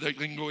remember that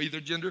they can go either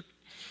gender.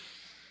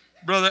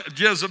 Brother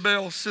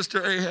Jezebel,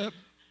 Sister Ahab,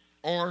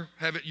 or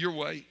have it your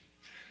way.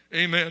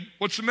 Amen.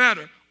 What's the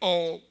matter?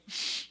 Oh,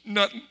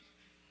 nothing.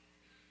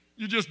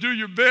 You just do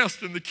your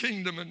best in the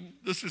kingdom, and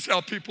this is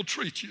how people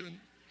treat you. And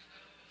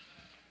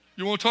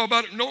you want to talk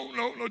about it?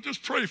 No,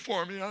 just pray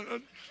for me.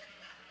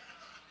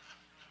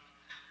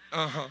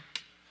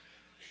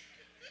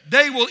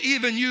 They will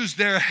even use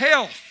their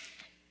health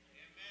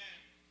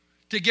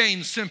to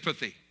gain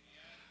sympathy.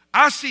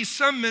 I see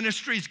some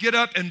ministries get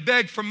up and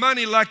beg for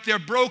money like they're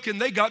broke and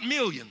they got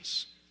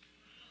millions.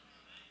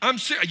 I'm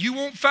serious. You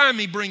won't find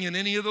me bringing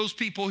any of those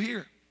people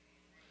here.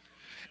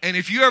 And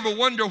if you ever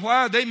wonder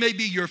why, they may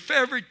be your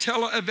favorite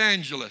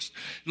televangelist.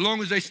 As long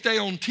as they stay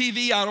on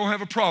TV, I don't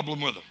have a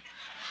problem with them.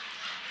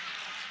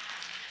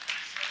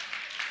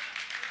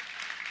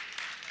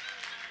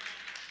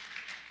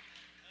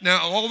 Now,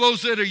 all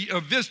those that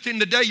are visiting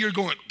today, you're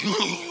going,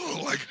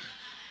 like,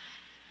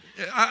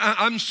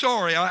 I'm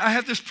sorry. I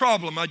have this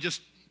problem.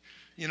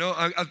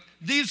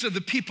 These are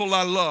the people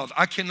I love.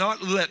 I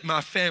cannot let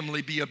my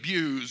family be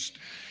abused,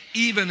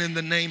 even in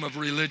the name of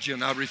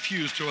religion. I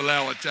refuse to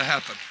allow it to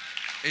happen.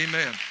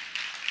 Amen.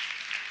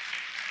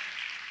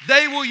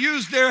 They will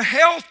use their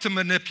health to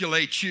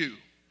manipulate you.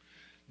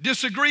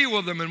 Disagree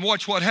with them and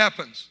watch what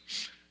happens.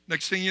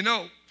 Next thing you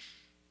know,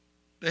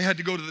 they had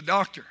to go to the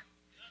doctor.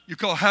 You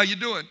call, how you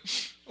doing?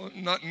 Oh,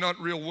 not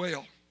real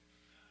well.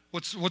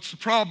 What's the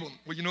problem?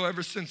 Well,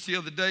 ever since the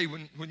other day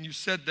when you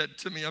said that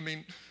to me,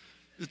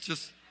 it's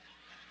just,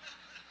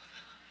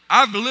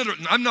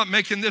 I'm not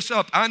making this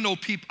up. I've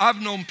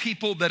known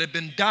people that have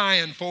been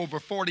dying for over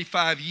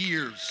 45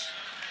 years.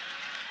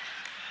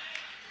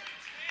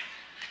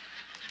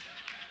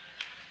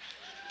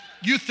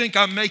 You think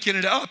I'm making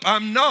it up.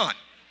 I'm not.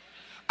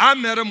 I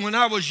met them when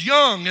I was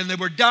young and they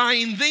were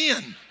dying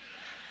then.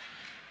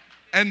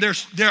 And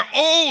they're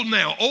old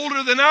now,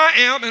 older than I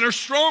am, and are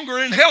stronger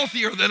and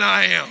healthier than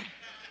I am.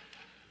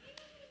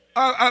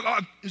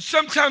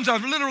 Sometimes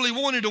I've literally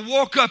wanted to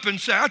walk up and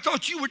say, I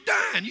thought you were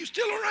dying. You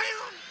still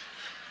around?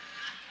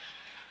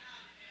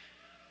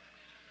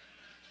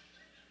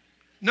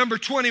 Number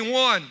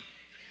 21,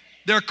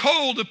 they're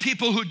cold to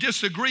people who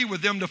disagree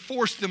with them to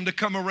force them to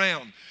come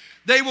around.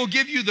 They will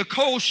give you the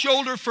cold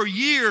shoulder for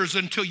years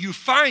until you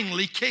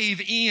finally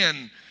cave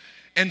in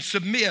and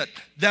submit.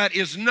 That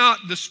is not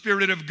the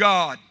Spirit of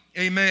God.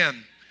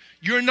 Amen.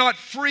 You're not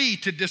free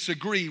to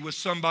disagree with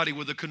somebody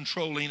with a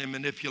controlling and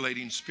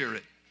manipulating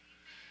spirit.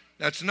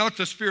 That's not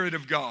the Spirit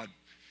of God.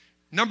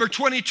 Number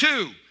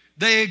 22,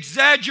 they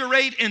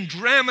exaggerate and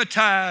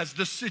dramatize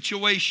the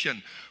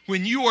situation.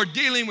 When you are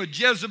dealing with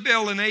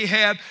Jezebel and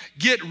Ahab,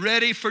 get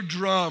ready for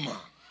drama.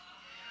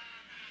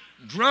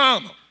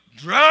 Drama.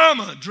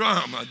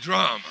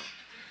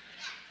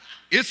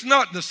 It's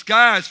not the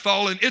sky is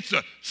falling, it's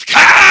the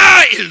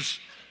sky is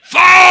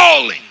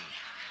falling.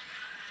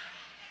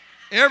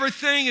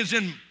 Everything is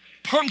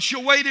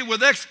punctuated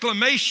with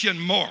exclamation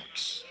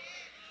marks.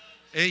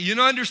 And you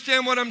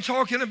understand what I'm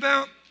talking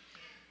about?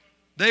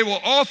 They will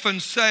often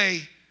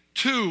say,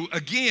 too,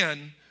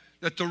 again,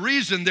 that the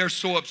reason they're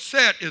so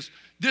upset is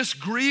this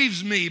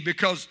grieves me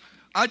because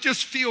I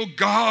just feel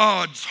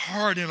God's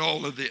heart in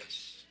all of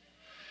this.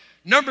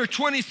 Number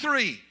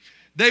 23,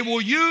 They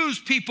will use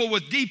people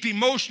with deep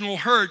emotional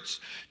hurts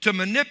to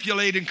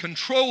manipulate and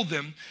control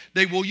them.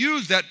 They will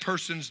use that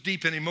person's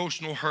deep and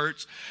emotional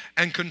hurts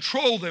and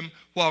control them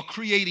while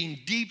creating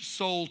deep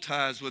soul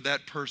ties with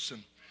that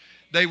person.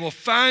 They will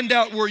find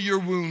out where your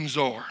wounds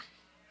are.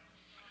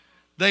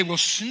 They will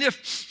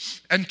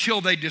sniff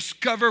until they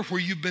discover where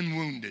you've been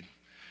wounded.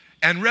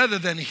 And rather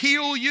than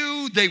heal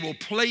you, they will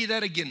play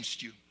that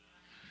against you.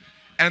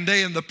 And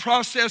they, in the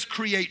process,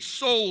 create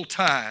soul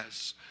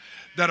ties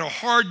that are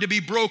hard to be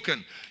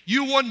broken.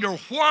 You wonder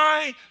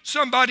why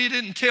somebody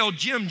didn't tell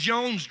Jim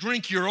Jones,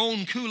 drink your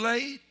own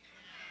Kool-Aid?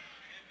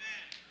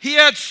 He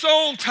had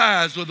soul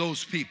ties with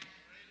those people.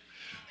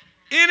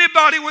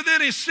 Anybody with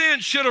any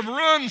sense should have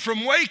run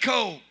from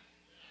Waco and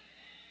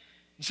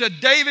said,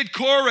 David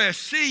Koresh,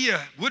 see ya,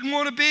 wouldn't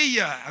want to be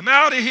ya, I'm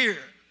out of here.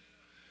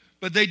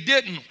 But they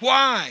didn't.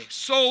 Why?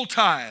 Soul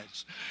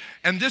ties.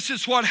 And this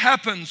is what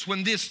happens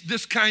when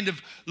this kind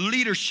of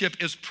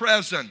leadership is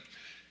present.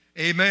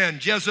 Amen.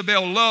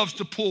 Jezebel loves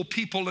to pull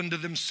people into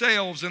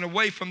themselves and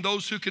away from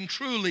those who can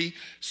truly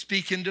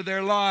speak into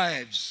their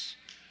lives.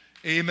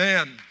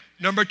 Amen.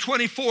 Number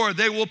 24,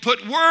 they will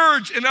put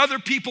words in other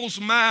people's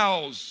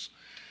mouths.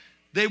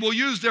 They will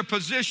use their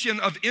position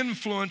of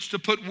influence to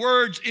put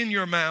words in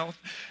your mouth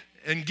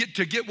and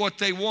get what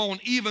they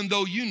want, even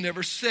though you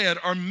never said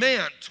or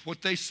meant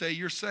what they say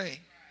you're saying.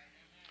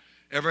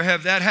 Ever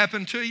have that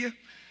happen to you?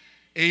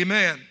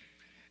 Amen.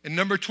 And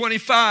number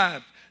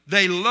 25,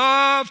 they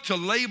love to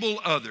label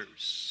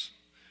others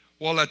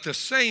while at the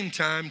same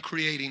time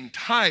creating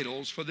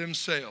titles for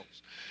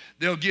themselves.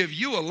 They'll give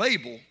you a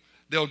label,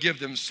 they'll give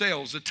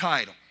themselves a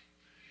title.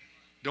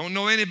 Don't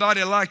know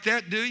anybody like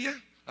that, do you?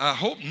 I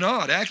hope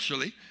not,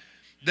 actually.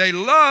 They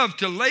love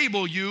to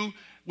label you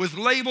with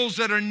labels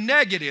that are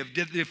negative,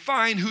 that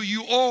define who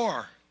you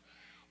are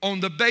on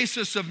the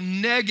basis of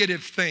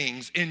negative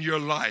things in your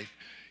life.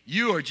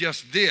 You are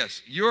just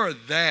this, you're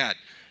that,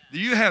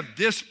 you have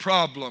this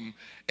problem.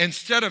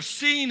 Instead of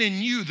seeing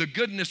in you the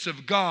goodness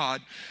of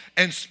God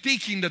and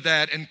speaking to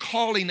that and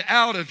calling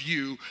out of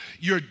you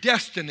your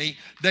destiny,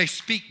 they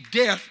speak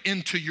death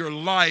into your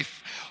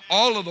life.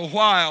 All of the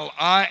while,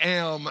 I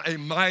am a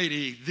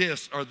mighty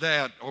this or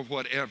that or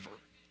whatever.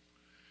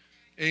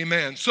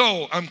 Amen.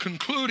 So I'm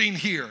concluding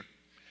here.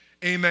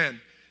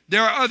 Amen.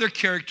 There are other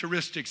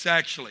characteristics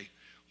actually.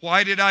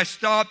 Why did I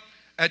stop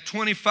at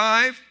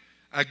 25?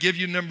 I give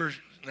you number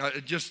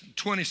just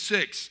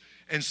 26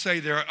 and say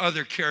there are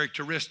other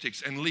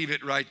characteristics and leave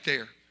it right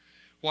there.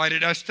 Why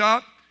did I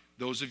stop?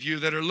 Those of you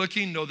that are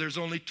looking know there's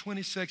only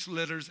 26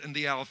 letters in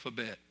the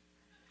alphabet.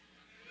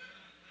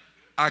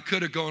 I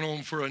could have gone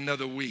on for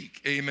another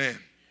week, amen,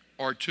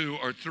 or 2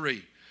 or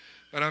 3,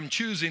 but I'm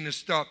choosing to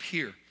stop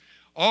here.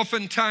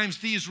 Oftentimes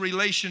these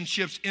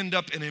relationships end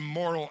up in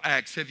immoral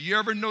acts. Have you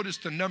ever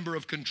noticed the number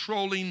of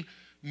controlling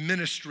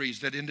ministries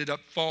that ended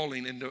up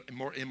falling into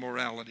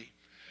immorality?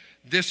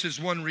 This is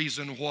one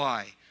reason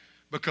why.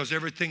 Because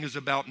everything is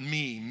about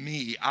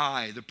me,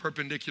 I, the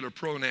perpendicular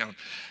pronoun.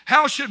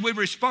 How should we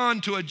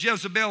respond to a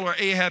Jezebel or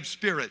Ahab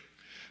spirit?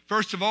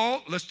 First of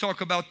all, let's talk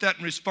about that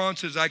in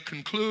response as I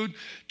conclude.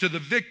 To the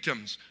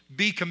victims,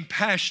 be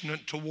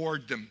compassionate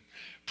toward them.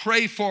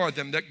 Pray for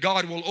them that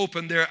God will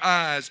open their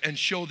eyes and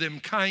show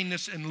them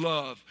kindness and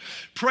love.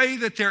 Pray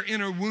that their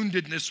inner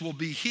woundedness will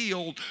be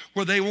healed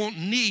where they won't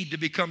need to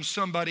become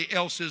somebody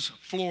else's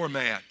floor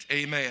mat.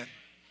 Amen.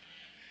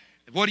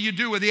 What do you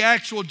do with the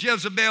actual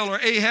Jezebel or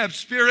Ahab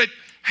spirit?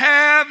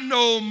 Have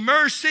no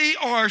mercy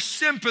or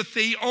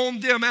sympathy on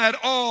them at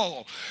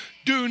all.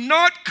 Do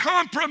not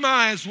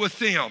compromise with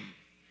them.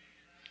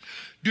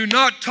 Do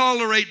not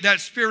tolerate that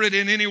spirit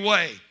in any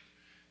way.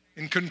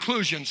 In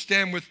conclusion,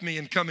 stand with me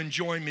and come and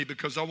join me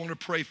because I want to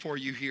pray for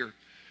you here.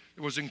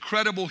 There was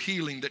incredible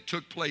healing that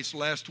took place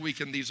last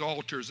week in these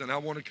altars, and I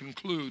want to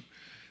conclude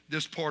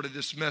this part of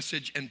this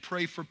message and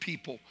pray for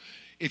people.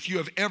 If you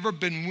have ever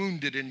been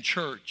wounded in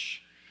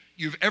church,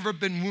 you've ever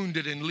been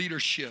wounded in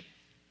leadership,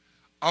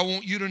 I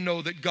want you to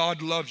know that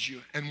God loves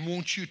you and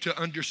wants you to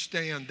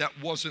understand that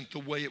wasn't the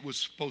way it was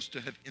supposed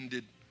to have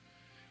ended.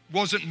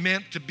 Wasn't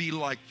meant to be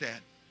like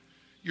that.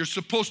 You're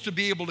supposed to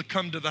be able to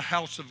come to the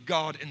house of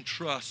God and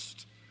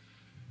trust.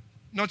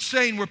 Not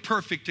saying we're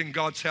perfect in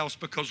God's house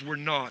because we're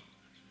not.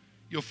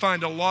 You'll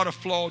find a lot of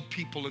flawed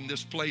people in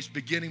this place,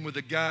 beginning with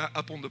a guy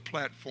up on the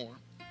platform.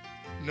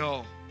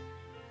 No,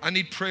 I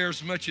need prayer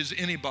as much as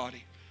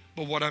anybody.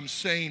 But what I'm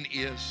saying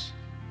is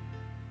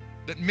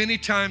that many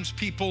times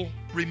people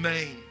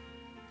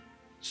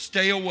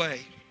stay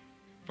away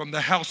from the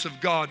house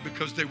of God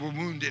because they were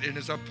wounded. And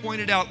as I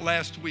pointed out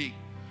last week,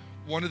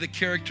 one of the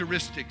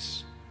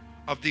characteristics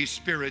of these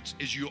spirits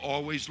is you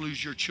always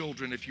lose your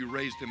children if you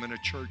raise them in a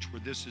church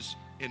where this is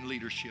in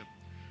leadership.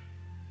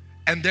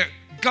 And that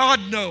God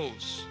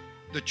knows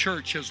the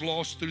church has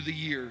lost through the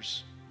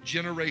years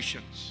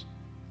generations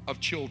of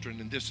children,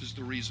 and this is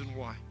the reason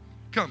why.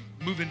 Come,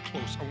 move in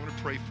close. I want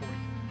to pray for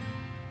you.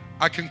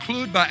 I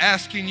conclude by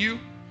asking you,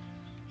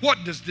 what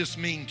does this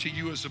mean to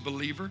you as a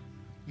believer?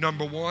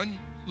 Number one,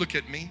 look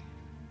at me.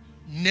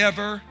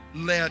 Never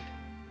let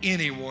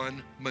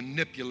anyone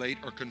manipulate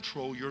or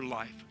control your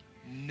life.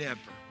 Never.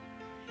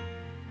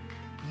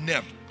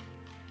 Never.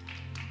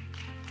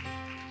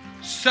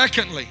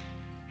 Secondly,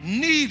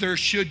 neither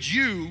should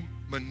you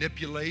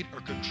manipulate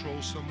or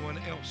control someone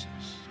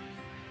else's.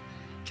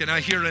 Can I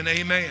hear an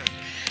amen?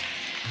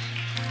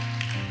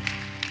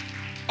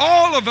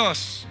 All of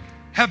us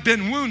have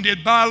been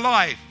wounded by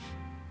life.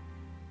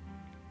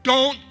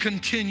 Don't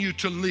continue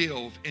to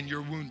live in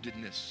your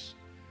woundedness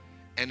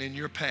and in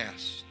your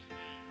past.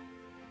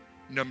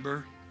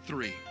 Number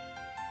 3,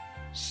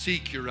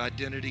 seek your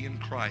identity in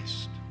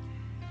Christ,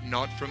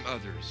 not from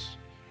others.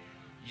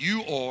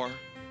 You are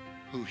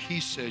who He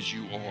says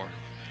you are,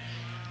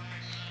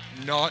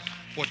 not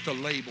what the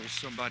label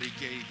somebody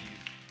gave you.